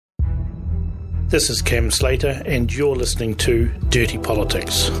This is Cam Slater, and you're listening to Dirty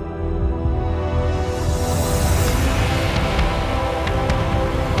Politics.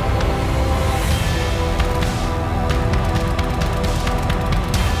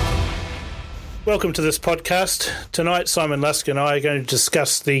 Welcome to this podcast. Tonight, Simon Lusk and I are going to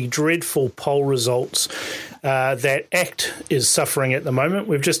discuss the dreadful poll results that ACT is suffering at the moment.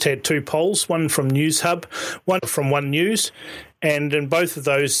 We've just had two polls, one from News Hub, one from One News, and in both of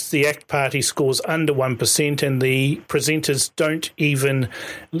those, the ACT party scores under 1%, and the presenters don't even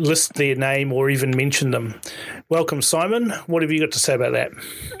list their name or even mention them. Welcome, Simon. What have you got to say about that?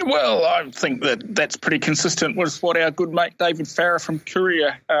 Well, I think that's pretty consistent with what our good mate David Farrer from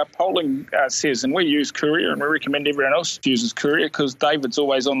Courier polling says, and we use Courier, and we recommend everyone else uses Courier because David's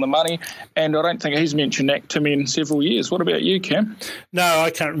always on the money, and I don't think he's mentioned ACT to me in several years. What about you, Cam? No,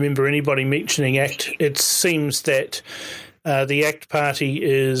 I can't remember anybody mentioning ACT. It seems that the ACT party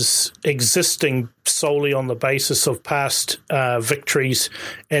is existing solely on the basis of past victories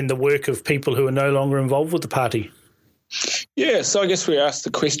and the work of people who are no longer involved with the party. Yeah, so I guess we asked the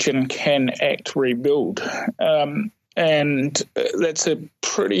question, can ACT rebuild? And that's a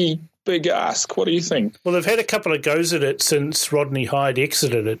pretty big ask. What do you think? Well, they've had a couple of goes at it since Rodney Hyde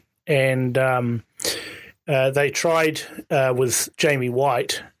exited it, and they tried with Jamie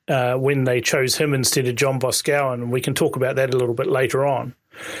White when they chose him instead of John Boscawen, and we can talk about that a little bit later on.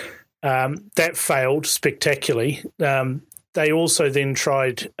 That failed spectacularly. They also then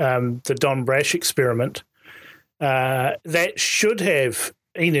tried the Don Brash experiment. That should have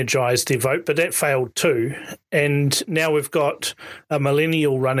energised their vote, but that failed too. And now we've got a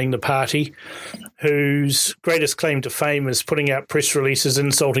millennial running the party whose greatest claim to fame is putting out press releases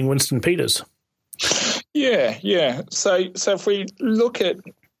insulting Winston Peters. Yeah. So if we look at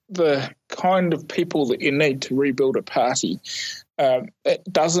the kind of people that you need to rebuild a party, it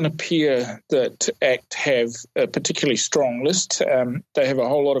doesn't appear that ACT have a particularly strong list. They have a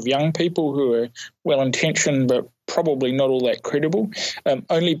whole lot of young people who are well-intentioned but probably not all that credible.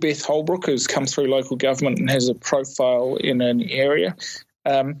 Only Beth Holbrook has come through local government and has a profile in an area.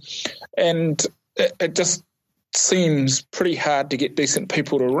 And it just seems pretty hard to get decent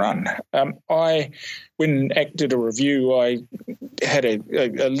people to run. When ACT did a review, I had a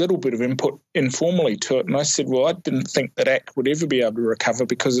little bit of input informally to it, and I said, well, I didn't think that ACT would ever be able to recover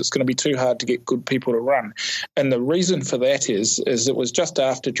because it's going to be too hard to get good people to run. And the reason for that is it was just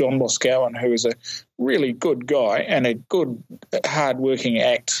after John Boscawen, who is a really good guy and a good, hard-working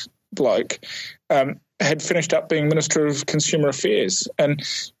ACT bloke, had finished up being Minister of Consumer Affairs. And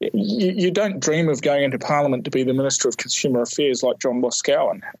you don't dream of going into Parliament to be the Minister of Consumer Affairs like John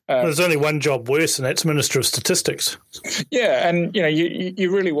Boscawen. There's only one job worse, and that's Minister of Statistics. Yeah, and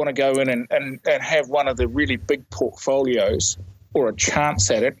you really want to go in and have one of the really big portfolios or a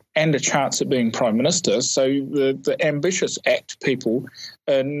chance at it and a chance at being Prime Minister. So the ambitious ACT people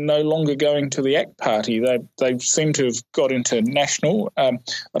are no longer going to the ACT party. They seem to have got into National. I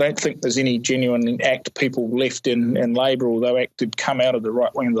don't think there's any genuine ACT people left in Labor, although ACT did come out of the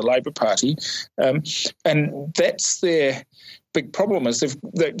right wing of the Labor Party. And that's their big problem, is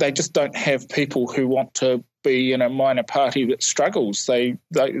they just don't have people who want to be in a minor party that struggles.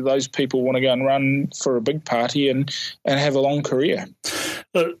 Those people want to go and run for a big party and have a long career.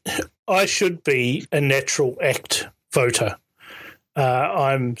 Look, I should be a natural ACT voter.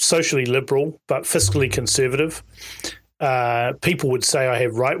 I'm socially liberal but fiscally conservative. People would say I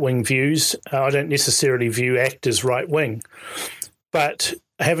have right-wing views. I don't necessarily view ACT as right-wing. But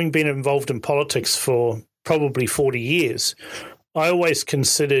having been involved in politics for probably 40 years, I always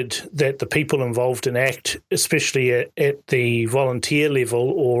considered that the people involved in ACT, especially at the volunteer level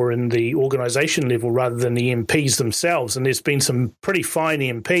or in the organisation level rather than the MPs themselves, and there's been some pretty fine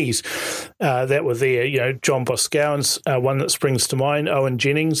MPs that were there. John Boscawen's one that springs to mind, Owen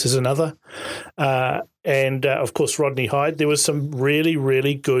Jennings is another, and of course Rodney Hyde. There was some really,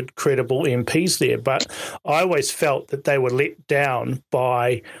 really good, credible MPs there, but I always felt that they were let down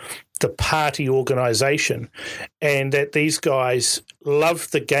by the party organisation, and that these guys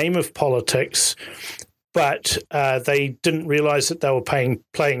loved the game of politics, but they didn't realise that they were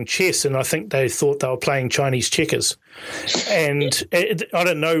playing chess, and I think they thought they were playing Chinese checkers. And I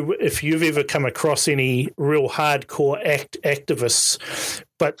don't know if you've ever come across any real hardcore activists,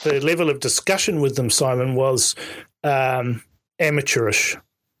 but the level of discussion with them, Simon, was amateurish.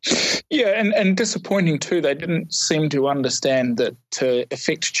 Yeah, and disappointing too. They didn't seem to understand that to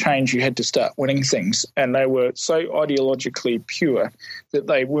effect change, you had to start winning things, and they were so ideologically pure that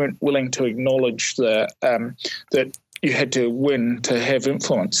they weren't willing to acknowledge that you had to win to have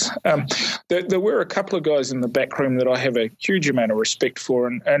influence. There were a couple of guys in the back room that I have a huge amount of respect for,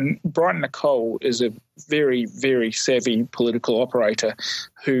 and Brian Nicole is a very, very savvy political operator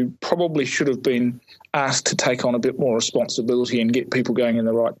who probably should have been asked to take on a bit more responsibility and get people going in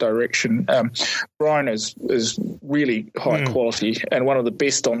the right direction. Brian is really high quality and one of the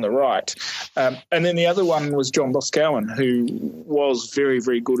best on the right. And then the other one was John Boscawen, who was very,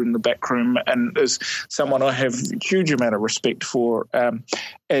 very good in the back room and is someone I have a huge amount of respect for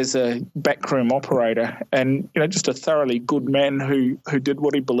as a backroom operator, and just a thoroughly good man who did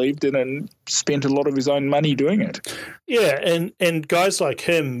what he believed in and spent a lot of his own money doing it. Yeah, and guys like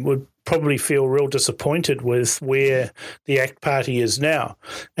him would probably feel real disappointed with where the ACT Party is now,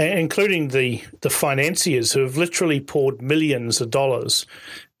 including the financiers who have literally poured millions of dollars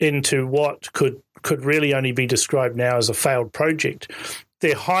into what could really only be described now as a failed project.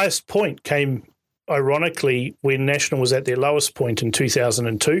 Their highest point came, ironically, when National was at their lowest point in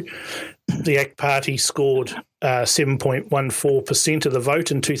 2002. The ACT Party scored 7.14% of the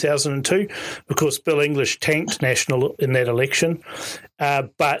vote in 2002. Of course, Bill English tanked National in that election,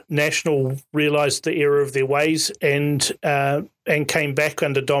 but National realised the error of their ways and came back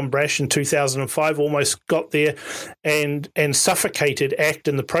under Don Brash in 2005, almost got there and suffocated ACT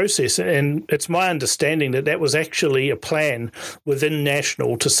in the process. And it's my understanding that was actually a plan within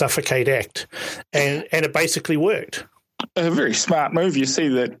National to suffocate ACT, and it basically worked. A very smart move. You see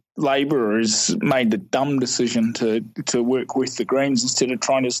that Labor has made the dumb decision to work with the Greens instead of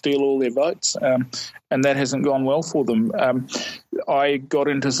trying to steal all their votes, and that hasn't gone well for them. I got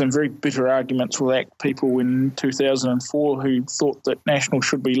into some very bitter arguments with ACT people in 2004 who thought that National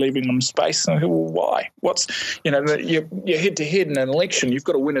should be leaving them space. And I said, well, why? You're head-to-head in an election. You've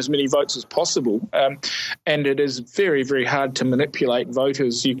got to win as many votes as possible, and it is very, very hard to manipulate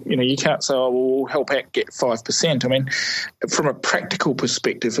voters. You can't say, we'll help ACT get 5%. I mean, from a practical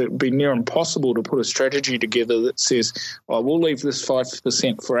perspective, it would be near impossible to put a strategy together that says, we'll leave this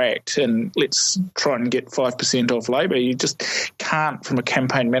 5% for ACT and let's try and get 5% off Labor. You just can't, from a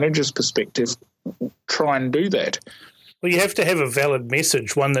campaign manager's perspective, try and do that. Well, you have to have a valid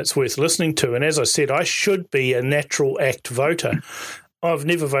message, one that's worth listening to. And as I said, I should be a natural ACT voter. I've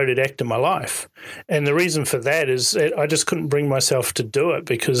never voted ACT in my life. And the reason for that is that I just couldn't bring myself to do it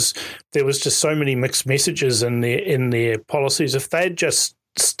because there was just so many mixed messages in their policies. If they'd just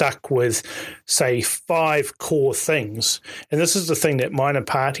stuck with, say, 5 core things, and this is the thing that minor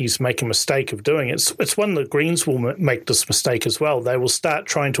parties make a mistake of doing. It's one the Greens will make this mistake as well. They will start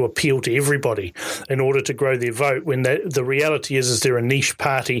trying to appeal to everybody in order to grow their vote, when the reality is they're a niche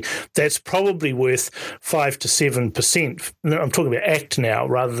party that's probably worth 5 to 7%. I'm talking about ACT now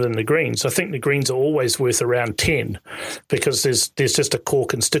rather than the Greens. I think the Greens are always worth around 10 because there's just a core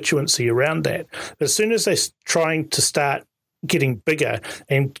constituency around that. As soon as they're trying to start getting bigger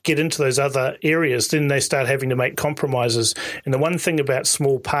and get into those other areas, then they start having to make compromises. And the one thing about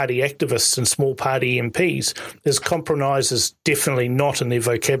small party activists and small party MPs is compromise is definitely not in their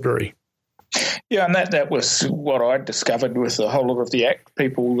vocabulary. Yeah, and that was what I discovered with the whole lot of the ACT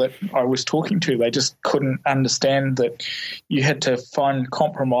people that I was talking to. They just couldn't understand that you had to find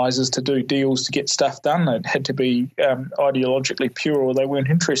compromises to do deals to get stuff done. It had to be ideologically pure or they weren't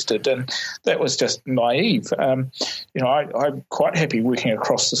interested, and that was just naive. I'm quite happy working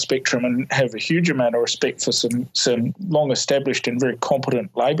across the spectrum and have a huge amount of respect for some long-established and very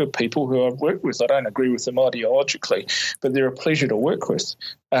competent Labor people who I've worked with. I don't agree with them ideologically, but they're a pleasure to work with.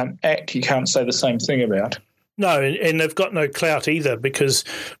 ACT, you can't say the same thing about. No, and they've got no clout either, because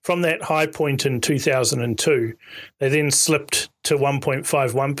from that high point in 2002, they then slipped to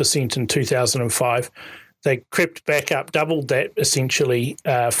 1.51% in 2005. They crept back up, doubled that essentially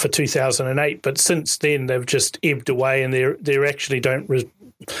for 2008. But since then, they've just ebbed away, and they're actually they're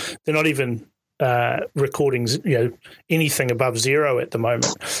not even recording anything above zero at the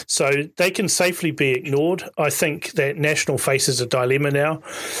moment. So they can safely be ignored. I think that National faces a dilemma now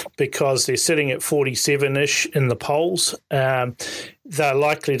because they're sitting at 47-ish in the polls. They're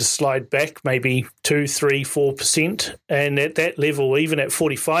likely to slide back maybe 2, 3, 4%. And at that level, even at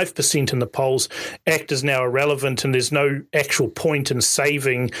 45% in the polls, ACT is now irrelevant, and there's no actual point in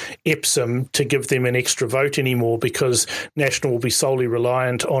saving Epsom to give them an extra vote anymore, because National will be solely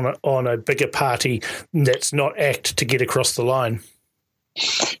reliant on a bigger party that's not ACT to get across the line.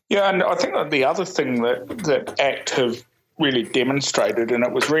 Yeah, and I think that the other thing that ACT have really demonstrated, and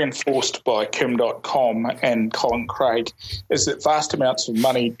it was reinforced by Kim.com and Colin Craig, is that vast amounts of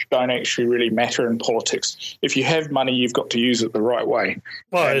money don't actually really matter in politics. If you have money, you've got to use it the right way.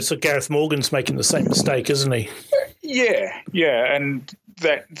 Well, so Gareth Morgan's making the same mistake, isn't he? Yeah, and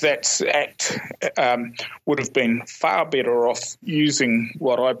that act would have been far better off using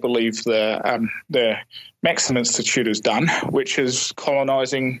what I believe the Maxim Institute has done, which is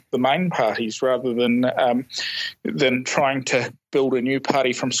colonising the main parties rather than trying to build a new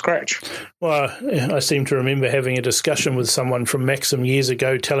party from scratch. Well, I seem to remember having a discussion with someone from Maxim years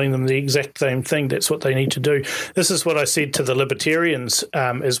ago telling them the exact same thing. That's what they need to do. This is what I said to the Libertarians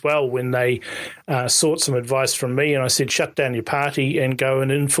as well when they sought some advice from me, and I said, shut down your party and go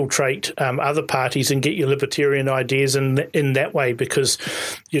and infiltrate other parties and get your libertarian ideas in that way, because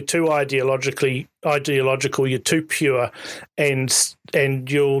you're too ideological, you're too pure, and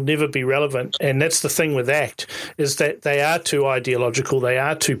you'll never be relevant. And that's the thing with ACT, is that they are too ideological, they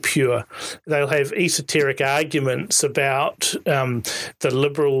are too pure. They'll have esoteric arguments about the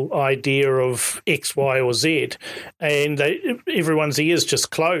liberal idea of X, Y, or Z, and everyone's ears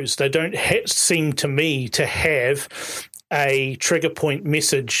just closed. They don't seem to me to have a trigger point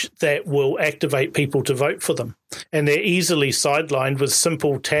message that will activate people to vote for them. And they're easily sidelined with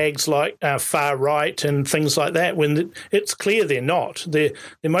simple tags like far right and things like that, when it's clear they're not. They're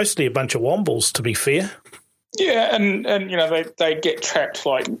mostly a bunch of wombles, to be fair. Yeah, and they get trapped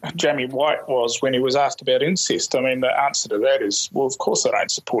like Jamie White was when he was asked about incest. I mean, the answer to that is, well, of course they don't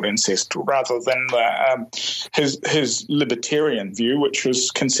support incest, rather than his libertarian view, which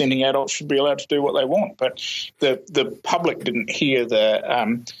was consenting adults should be allowed to do what they want. But the public didn't hear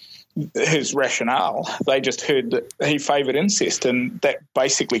his rationale. They just heard that he favoured incest, and that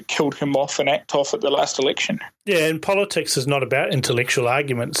basically killed him off and ACT off at the last election. Yeah, and politics is not about intellectual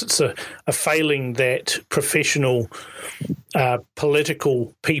arguments. It's a failing that professional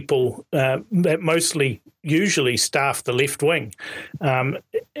political people that usually staff the left wing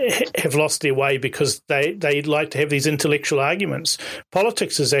have lost their way because they like to have these intellectual arguments.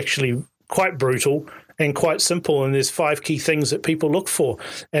 Politics is actually quite brutal and quite simple, and there's 5 key things that people look for.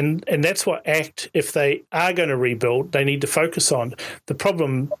 And that's what ACT, if they are going to rebuild, they need to focus on. The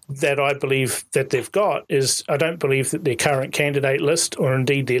problem that I believe that they've got is I don't believe that their current candidate list, or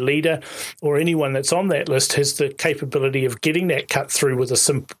indeed their leader, or anyone that's on that list, has the capability of getting that cut through with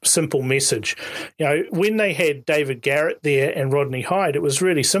a simple message. When they had David Garrett there and Rodney Hyde, it was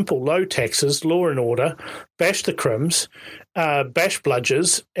really simple: low taxes, law and order, bash the crims, bash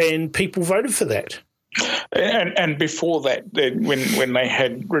bludgers, and people voted for that. And before that, when they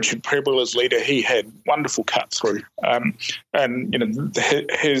had Richard Prebble as leader, he had wonderful cut through, and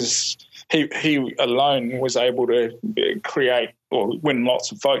he alone was able to create or win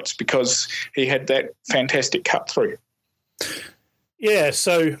lots of votes because he had that fantastic cut through. Yeah,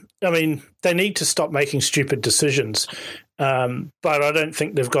 so I mean, they need to stop making stupid decisions. But I don't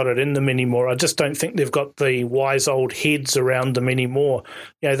think they've got it in them anymore. I just don't think they've got the wise old heads around them anymore.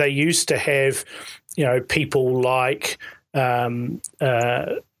 They used to have, people like, Prebble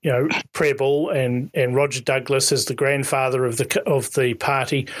and Roger Douglas as the grandfather of the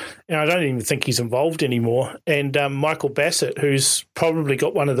party. And I don't even think he's involved anymore. And Michael Bassett, who's probably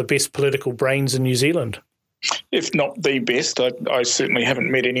got one of the best political brains in New Zealand. If not the best. I certainly haven't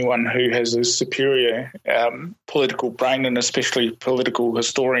met anyone who has a superior political brain, and especially political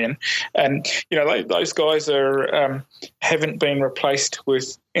historian. And those guys haven't been replaced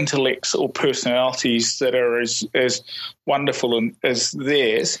with intellects or personalities that are as wonderful as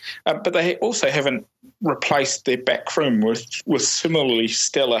theirs. But they also haven't replaced their backroom with similarly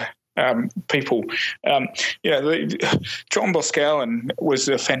stellar people. John Boscawen was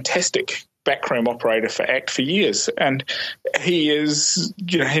a fantastic backroom operator for ACT for years, and he is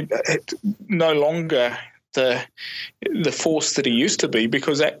no longer the force that he used to be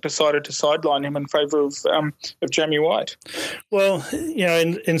because ACT decided to sideline him in favour of Jamie White. Well,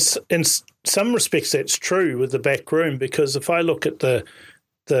 in some respects that's true with the backroom, because if I look at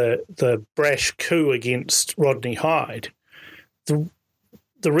the brash coup against Rodney Hyde,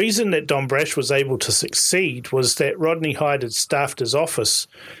 the reason that Don Brash was able to succeed was that Rodney Hyde had staffed his office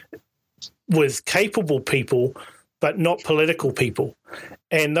with capable people, but not political people.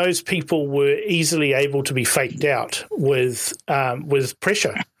 And those people were easily able to be faked out with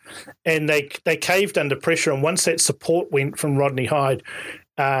pressure. And they caved under pressure. And once that support went from Rodney Hyde,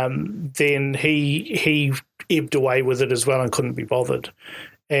 then he ebbed away with it as well and couldn't be bothered.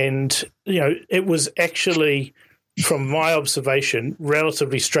 And, it was actually, from my observation,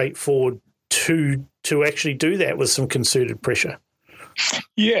 relatively straightforward to actually do that with some concerted pressure.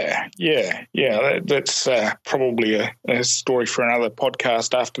 Yeah. That's probably a story for another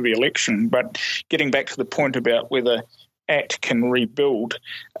podcast after the election. But getting back to the point about whether ACT can rebuild.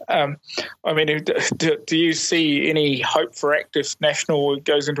 I mean, do you see any hope for ACT if National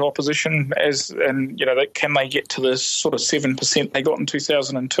goes into opposition? Can they get to the sort of 7% they got in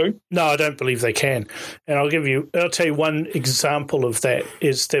 2002? No, I don't believe they can. And I'll tell you one example of that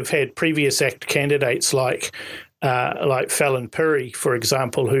is they've had previous ACT candidates like Fallon Perry, for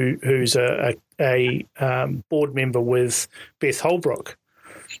example, who's a board member with Beth Holbrook.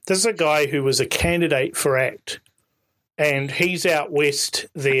 This is a guy who was a candidate for ACT, and he's out west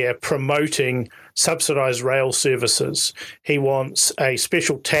there promoting subsidised rail services. He wants a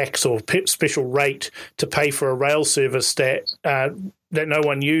special tax or special rate to pay for a rail service that no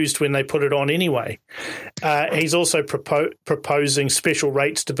one used when they put it on anyway. He's also proposing special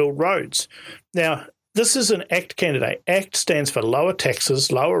rates to build roads. Now, this is an ACT candidate. ACT stands for lower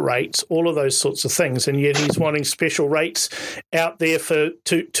taxes, lower rates, all of those sorts of things, and yet he's wanting special rates out there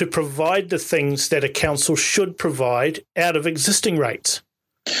to provide the things that a council should provide out of existing rates.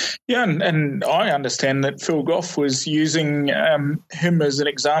 Yeah, and I understand that Phil Goff was using him as an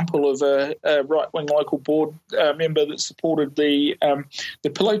example of a right-wing local board member that supported the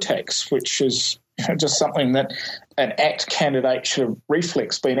pillow tax, which is just something that an ACT candidate should have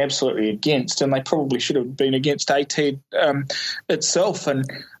reflex been absolutely against, and they probably should have been against ATED itself. And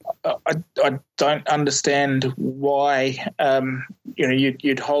I don't understand why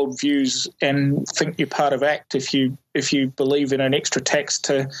you'd hold views and think you're part of ACT if you believe in an extra tax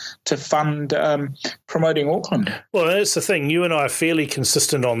to fund promoting Auckland. Well, that's the thing. You and I are fairly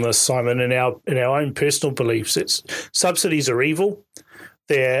consistent on this, Simon, in our own personal beliefs. It's subsidies are evil.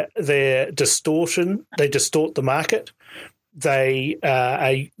 They're distortion. They distort the market. They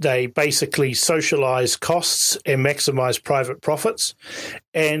basically socialise costs and maximise private profits,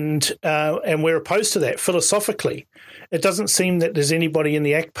 and we're opposed to that philosophically. It doesn't seem that there's anybody in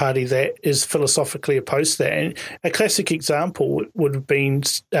the ACT Party that is philosophically opposed to that. And a classic example would have been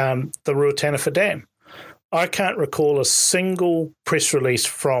the Ruataniwha Dam. I can't recall a single press release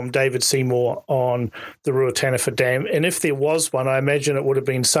from David Seymour on the Ruataniwha Dam, and if there was one, I imagine it would have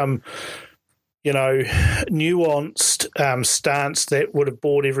been some, nuanced stance that would have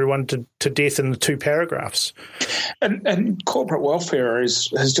bored everyone to death in the two paragraphs. And corporate welfare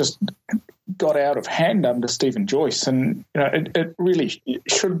has just got out of hand under Stephen Joyce, and it really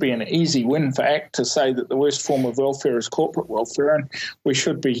should be an easy win for ACT to say that the worst form of welfare is corporate welfare, and we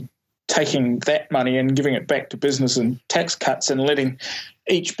should be taking that money and giving it back to business and tax cuts and letting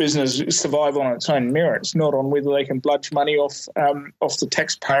each business survive on its own merits, not on whether they can bludge money off the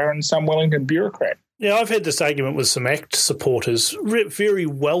taxpayer and some Wellington bureaucrat. Yeah, I've had this argument with some ACT supporters, very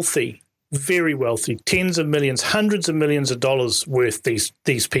wealthy, tens of millions, hundreds of millions of dollars worth,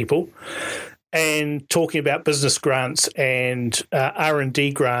 these people, and talking about business grants and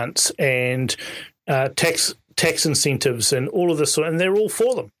R&D grants and tax incentives and all of this, and they're all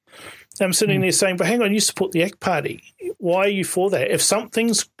for them. I'm sitting there saying, but hang on, you support the ACT Party. Why are you for that? If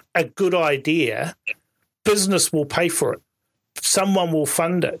something's a good idea, business will pay for it. Someone will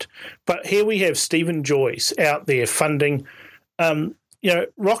fund it. But here we have Stephen Joyce out there funding,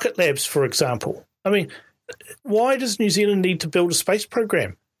 Rocket Labs, for example. I mean, why does New Zealand need to build a space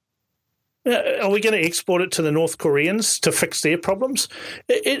program? Are we going to export it to the North Koreans to fix their problems?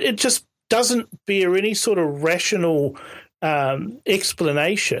 It just doesn't bear any sort of rational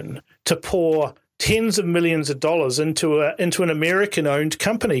explanation to pour tens of millions of dollars into an American-owned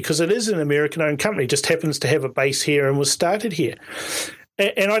company, because it is an American-owned company, just happens to have a base here and was started here.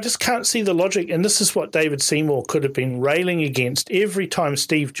 And I just can't see the logic. And this is what David Seymour could have been railing against. Every time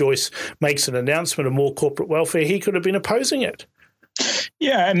Steve Joyce makes an announcement of more corporate welfare, he could have been opposing it.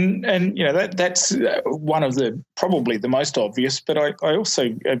 Yeah, and that's one of probably the most obvious. But I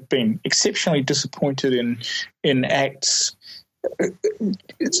also have been exceptionally disappointed in ACT's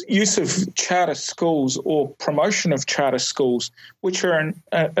use of charter schools or promotion of charter schools, which are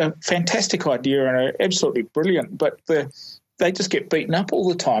a fantastic idea and are absolutely brilliant, but they just get beaten up all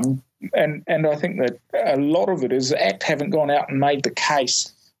the time. And I think that a lot of it is ACT haven't gone out and made the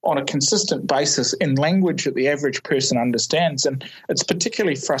case on a consistent basis in language that the average person understands. And it's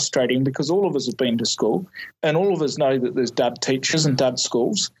particularly frustrating because all of us have been to school and all of us know that there's dud teachers and dud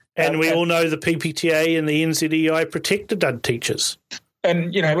schools. And we all know the PPTA and the NZEI protect the dud teachers.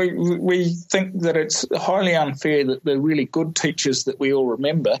 And, we think that it's highly unfair that the really good teachers that we all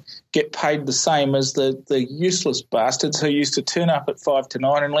remember get paid the same as the useless bastards who used to turn up at 5 to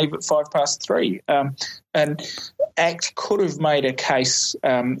 9 and leave at 3 past. And ACT could have made a case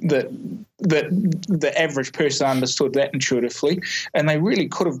that the average person understood that intuitively, and they really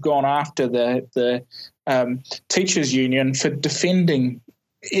could have gone after the teachers' union for defending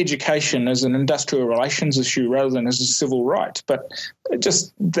education as an industrial relations issue rather than as a civil right. But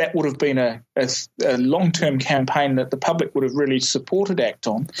just that would have been a long-term campaign that the public would have really supported ACT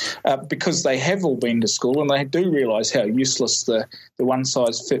on, because they have all been to school and they do realise how useless the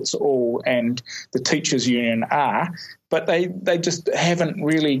one-size-fits-all and the teachers' union are. But they just haven't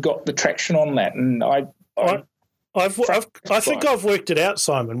really got the traction on that. And I think I've worked it out,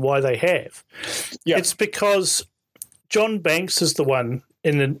 Simon, why they have. Yeah. It's because John Banks is the one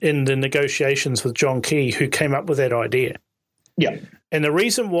in the negotiations with John Key who came up with that idea. Yeah. And the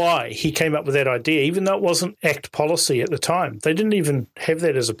reason why he came up with that idea, even though it wasn't ACT policy at the time, they didn't even have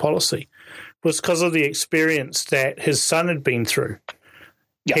that as a policy, was because of the experience that his son had been through.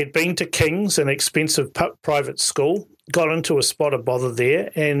 Yeah. He'd been to King's, an expensive private school, got into a spot of bother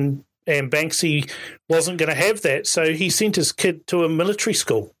there, and Banksy wasn't going to have that, so he sent his kid to a military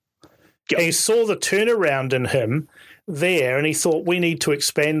school. Yep. And he saw the turnaround in him there, and he thought, we need to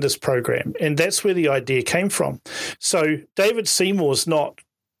expand this program. And that's where the idea came from. So David Seymour's not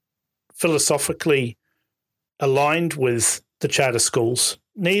philosophically aligned with the charter schools.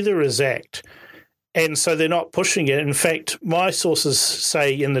 Neither is ACT. And so they're not pushing it. In fact, my sources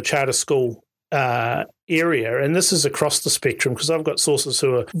say in the charter school area, and this is across the spectrum because I've got sources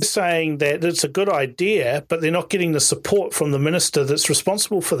who are saying that it's a good idea, but they're not getting the support from the minister that's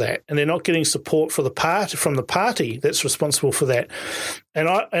responsible for that, and they're not getting support from the party that's responsible for that. And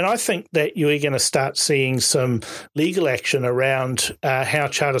I think that you're going to start seeing some legal action around how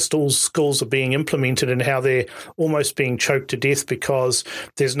charter schools are being implemented and how they're almost being choked to death because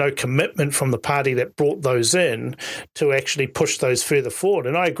there's no commitment from the party that brought those in to actually push those further forward.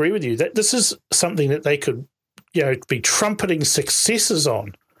 And I agree with you that this is something that they could, be trumpeting successes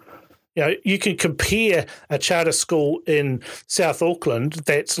on. You can compare a charter school in South Auckland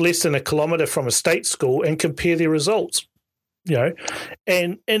that's less than a kilometre from a state school and compare their results.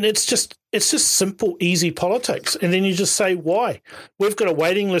 And it's just simple, easy politics. And then you just say, why? We've got a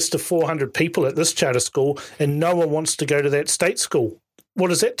waiting list of 400 people at this charter school and no one wants to go to that state school. What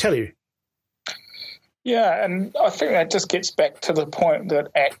does that tell you? Yeah, and I think that just gets back to the point that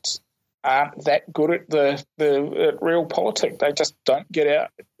ACT aren't that good at the real politics. They just don't get out,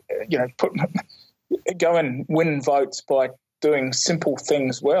 go and win votes by doing simple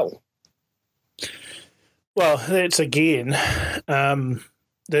things well. Well, that's again,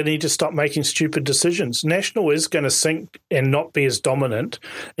 they need to stop making stupid decisions. National is going to sink and not be as dominant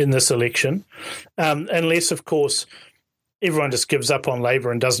in this election, unless, of course, everyone just gives up on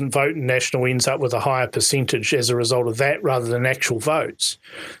Labor and doesn't vote, and National ends up with a higher percentage as a result of that rather than actual votes.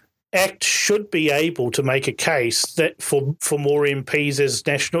 ACT should be able to make a case that for more MPs as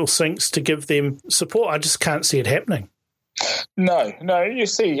National sinks to give them support. I just can't see it happening. No, you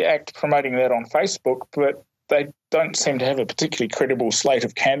see ACT promoting that on Facebook, but they don't seem to have a particularly credible slate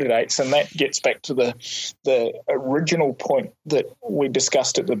of candidates, and that gets back to the original point that we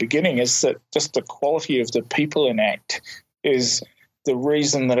discussed at the beginning, is that just the quality of the people in ACT is the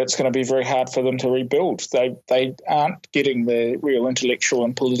reason that it's going to be very hard for them to rebuild. They aren't getting the real intellectual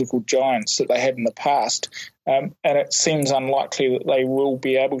and political giants that they had in the past, and it seems unlikely that they will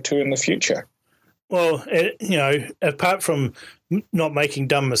be able to in the future. Well, apart from not making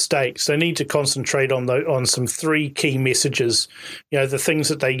dumb mistakes, they need to concentrate on some three key messages. The things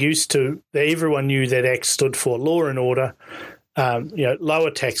that that everyone knew that ACT stood for: law and order,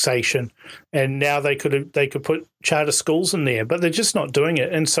 lower taxation, and now they could put charter schools in there, but they're just not doing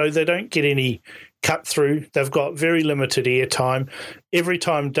it, and so they don't get any cut through. They've got very limited airtime. Every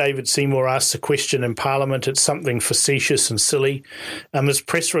time David Seymour asks a question in Parliament, it's something facetious and silly. His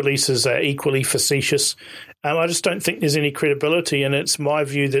press releases are equally facetious. I just don't think there's any credibility, and it's my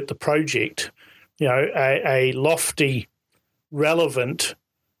view that the project, a lofty, relevant,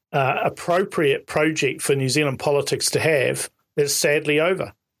 appropriate project for New Zealand politics to have, is sadly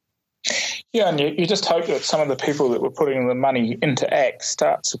over. Yeah, and you just hope that some of the people that were putting the money into ACT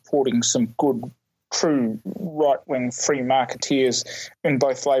start supporting some good, true right-wing free marketeers in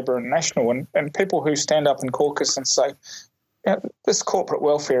both Labor and National, and people who stand up in caucus and say, this corporate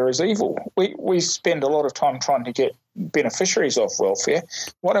welfare is evil. We spend a lot of time trying to get beneficiaries of welfare.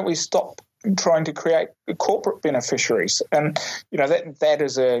 Why don't we stop trying to create corporate beneficiaries? And, that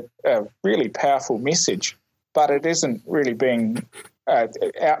is a really powerful message, but it isn't really being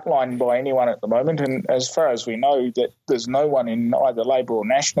outlined by anyone at the moment. And as far as we know, that there's no one in either Labor or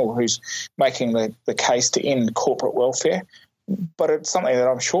National who's making the case to end corporate welfare. But it's something that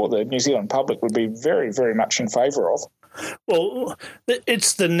I'm sure the New Zealand public would be very, very much in favour of. Well,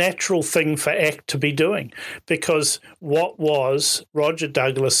 it's the natural thing for ACT to be doing, because what was Roger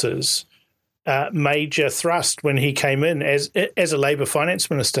Douglas's major thrust when he came in as a Labour finance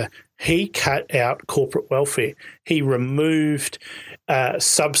minister. He cut out corporate welfare. He removed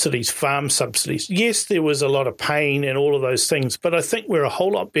subsidies, farm subsidies. Yes, there was a lot of pain and all of those things, but I think we're a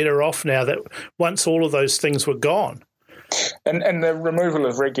whole lot better off now that once all of those things were gone. And the removal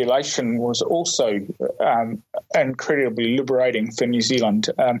of regulation was also incredibly liberating for New Zealand.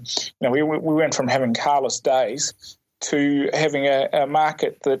 We went from having carless days to having a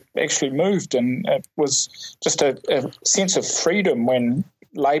market that actually moved, and it was just a sense of freedom when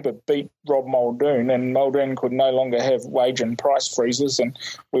Labor beat Rob Muldoon, and Muldoon could no longer have wage and price freezes, and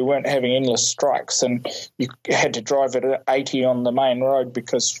we weren't having endless strikes, and you had to drive at 80 on the main road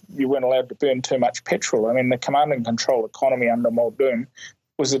because you weren't allowed to burn too much petrol. I mean, the command and control economy under Muldoon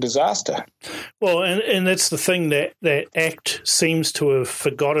was a disaster. Well, and that's the thing that ACT seems to have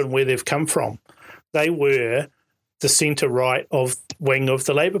forgotten where they've come from. They were the centre-right wing of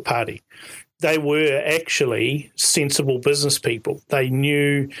the Labour Party. They were actually sensible business people. They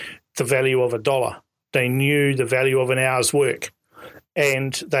knew the value of $1. They knew the value of an hour's work.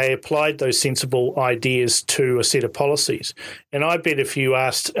 And they applied those sensible ideas to a set of policies. And I bet if you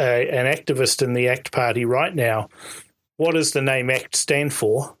asked an activist in the ACT Party right now, what does the name ACT stand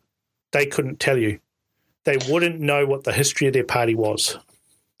for? They couldn't tell you. They wouldn't know what the history of their party was.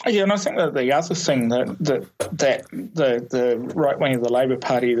 Yeah, and I think that the other thing that the right wing of the Labour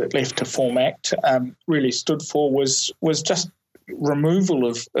Party that left to form ACT really stood for was just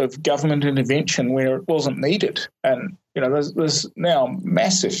removal of government intervention where it wasn't needed. And there's now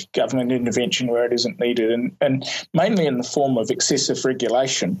massive government intervention where it isn't needed, and mainly in the form of excessive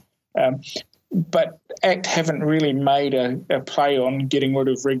regulation. But ACT haven't really made a play on getting rid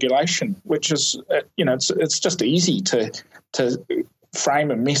of regulation, which is it's just easy to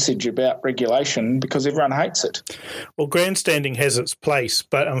frame a message about regulation because everyone hates it. Well, grandstanding has its place,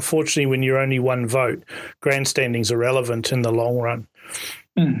 but unfortunately when you're only one vote, grandstanding's irrelevant in the long run.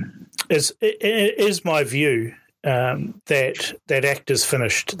 It is my view that ACT is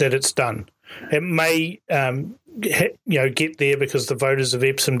finished, that it's done. It may get there because the voters of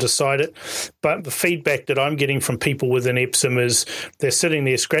Epsom decide it, but the feedback that I'm getting from people within Epsom is they're sitting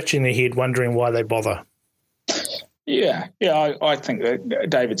there scratching their head wondering why they bother. Yeah, I think that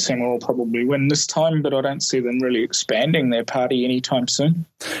David Seymour will probably win this time, but I don't see them really expanding their party anytime soon.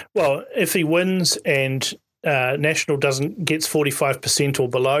 Well, if he wins and National gets 45% or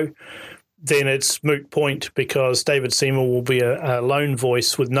below, then it's moot point because David Seymour will be a lone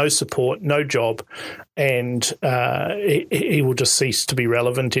voice with no support, no job, and he will just cease to be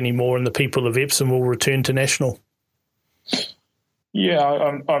relevant anymore, and the people of Epsom will return to National. Yeah,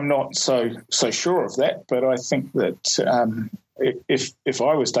 I'm not so sure of that, but I think that if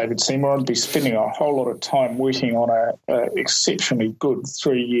I was David Seymour, I'd be spending a whole lot of time working on a exceptionally good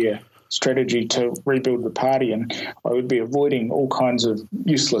 3-year strategy to rebuild the party, and I would be avoiding all kinds of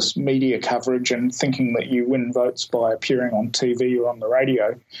useless media coverage and thinking that you win votes by appearing on TV or on the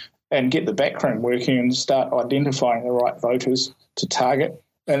radio, and get the background working and start identifying the right voters to target,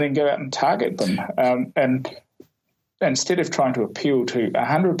 and then go out and target them. And instead of trying to appeal to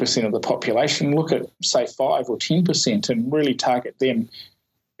 100% of the population, look at, say, 5 or 10% and really target them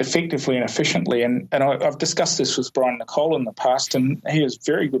effectively and efficiently. And I've discussed this with Brian Nicole in the past, and he is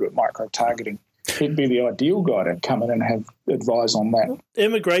very good at micro-targeting. He'd be the ideal guy to come in and have advise on that.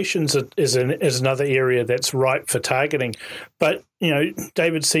 Immigration is another area that's ripe for targeting. But,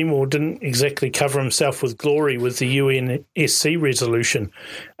 David Seymour didn't exactly cover himself with glory with the UNSC resolution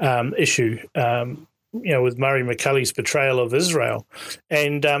issue, with Murray McCully's betrayal of Israel.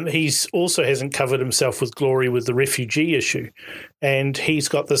 And he's also hasn't covered himself with glory with the refugee issue. And he's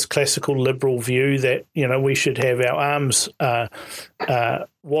got this classical liberal view that, we should have our arms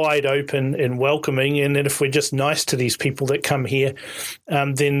wide open and welcoming, and that if we're just nice to these people that come here,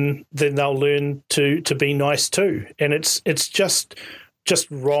 then they'll learn to be nice too. And it's just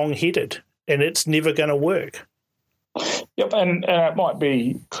wrong-headed, and it's never going to work. Yep, and it might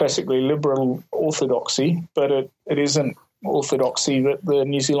be classically liberal orthodoxy, but it isn't orthodoxy that the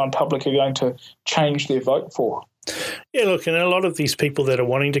New Zealand public are going to change their vote for. Yeah, look, and a lot of these people that are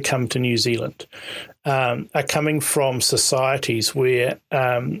wanting to come to New Zealand are coming from societies where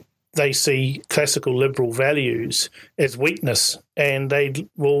they see classical liberal values as weakness, and they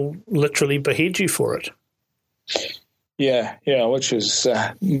will literally behead you for it. Yeah, which is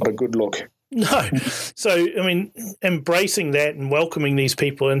not a good look. No. So, embracing that and welcoming these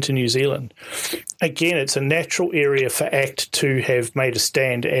people into New Zealand, again, it's a natural area for ACT to have made a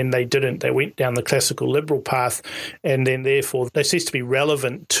stand, and they didn't. They went down the classical liberal path, and then therefore they ceased to be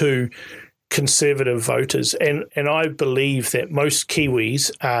relevant to conservative voters. And I believe that most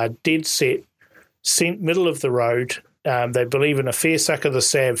Kiwis are dead set middle of the road. They believe in a fair suck of the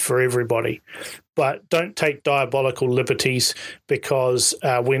salve for everybody, but don't take diabolical liberties because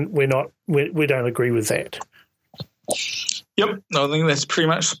we don't agree with that. Yep, I think that's pretty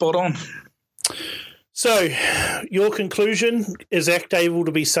much spot on. So, your conclusion, is ACT able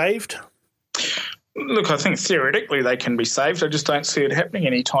to be saved? Look, I think theoretically they can be saved. I just don't see it happening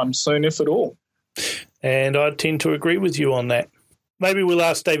anytime soon, if at all. And I tend to agree with you on that. Maybe we'll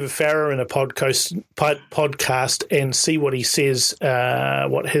ask David Farrer in a podcast and see what he says,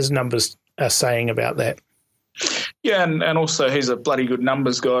 what his numbers are saying about that. Yeah, and also he's a bloody good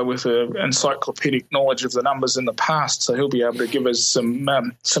numbers guy with an encyclopedic knowledge of the numbers in the past, so he'll be able to give us some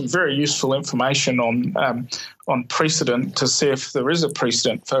very useful information on precedent to see if there is a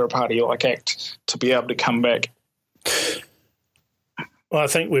precedent for a party like ACT to be able to come back. Well, I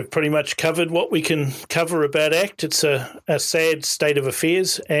think we've pretty much covered what we can cover about ACT. It's a sad state of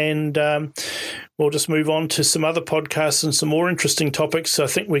affairs, and we'll just move on to some other podcasts and some more interesting topics. So I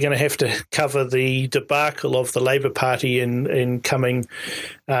think we're going to have to cover the debacle of the Labour Party in coming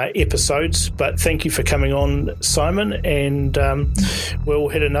episodes. But thank you for coming on, Simon, and we'll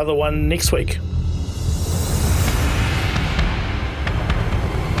hit another one next week.